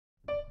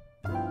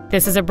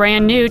This is a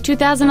brand new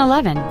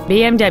 2011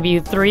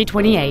 BMW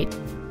 328.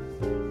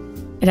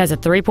 It has a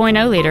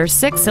 3.0-liter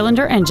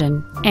six-cylinder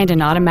engine and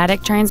an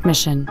automatic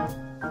transmission.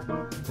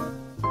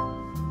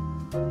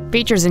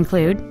 Features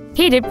include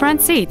heated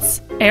front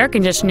seats, air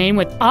conditioning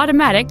with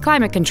automatic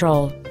climate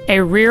control, a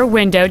rear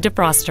window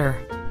defroster,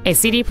 a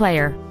CD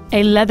player,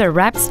 a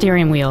leather-wrapped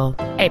steering wheel,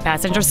 a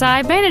passenger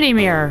side vanity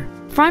mirror,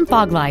 front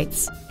fog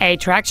lights, a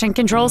traction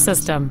control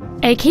system,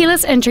 a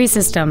keyless entry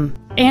system,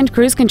 and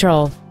cruise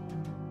control.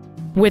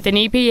 With an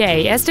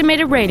EPA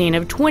estimated rating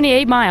of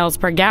 28 miles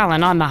per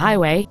gallon on the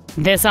highway,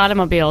 this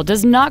automobile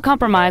does not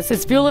compromise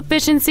its fuel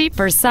efficiency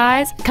for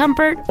size,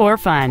 comfort, or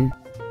fun.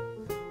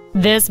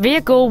 This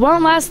vehicle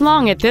won't last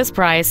long at this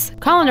price.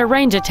 Call and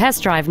arrange a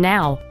test drive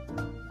now.